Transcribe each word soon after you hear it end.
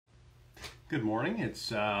Good morning.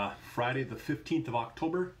 It's Friday the 15th of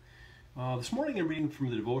October. This morning I'm reading from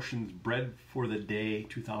the devotions Bread for the Day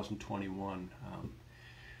 2021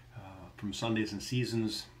 from Sundays and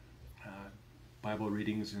Seasons, Bible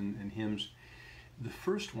readings and hymns. The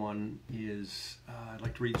first one is, I'd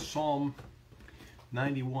like to read Psalm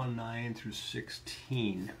 91, 9 through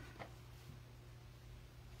 16.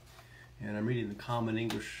 And I'm reading the Common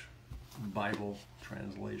English Bible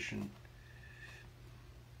translation.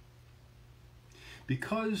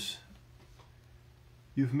 Because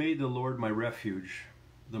you've made the Lord my refuge,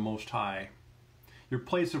 the Most High, your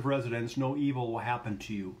place of residence, no evil will happen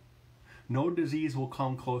to you. No disease will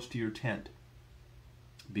come close to your tent,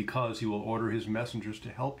 because he will order his messengers to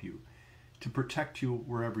help you, to protect you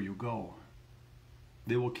wherever you go.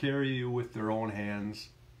 They will carry you with their own hands,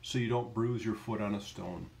 so you don't bruise your foot on a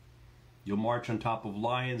stone. You'll march on top of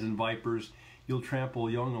lions and vipers. You'll trample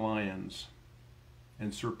young lions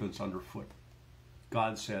and serpents underfoot.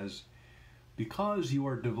 God says, because you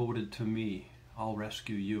are devoted to me, I'll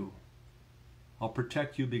rescue you. I'll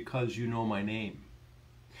protect you because you know my name.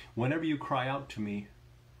 Whenever you cry out to me,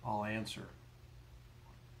 I'll answer.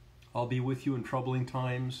 I'll be with you in troubling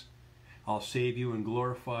times. I'll save you and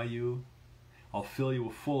glorify you. I'll fill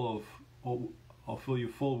you full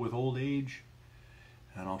with old age,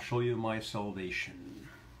 and I'll show you my salvation.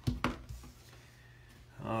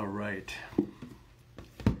 All right.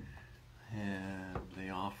 And they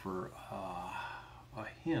offer a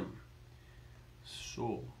hymn.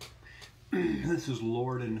 So, this is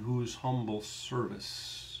Lord in whose humble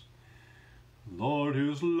service. Lord,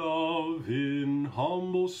 whose love in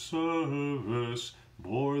humble service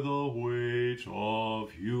bore the weight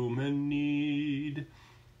of human need,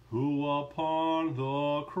 who upon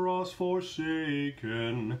the cross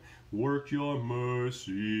forsaken worked your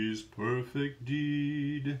mercy's perfect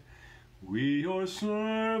deed. We, your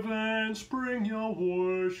servants, bring your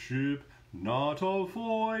worship, not a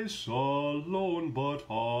voice alone but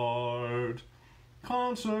heart,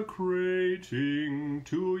 consecrating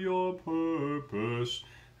to your purpose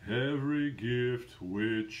every gift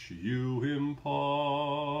which you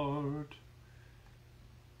impart.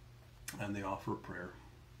 And they offer prayer.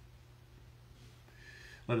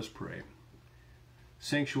 Let us pray.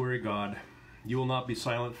 Sanctuary God, you will not be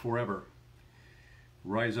silent forever.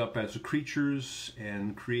 Rise up as the creatures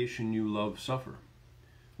and creation you love suffer.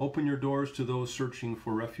 Open your doors to those searching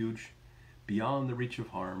for refuge, beyond the reach of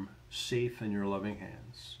harm, safe in your loving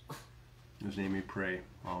hands. In his name we pray.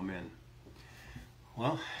 Amen.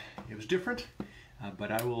 Well, it was different, but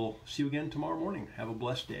I will see you again tomorrow morning. Have a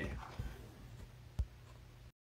blessed day.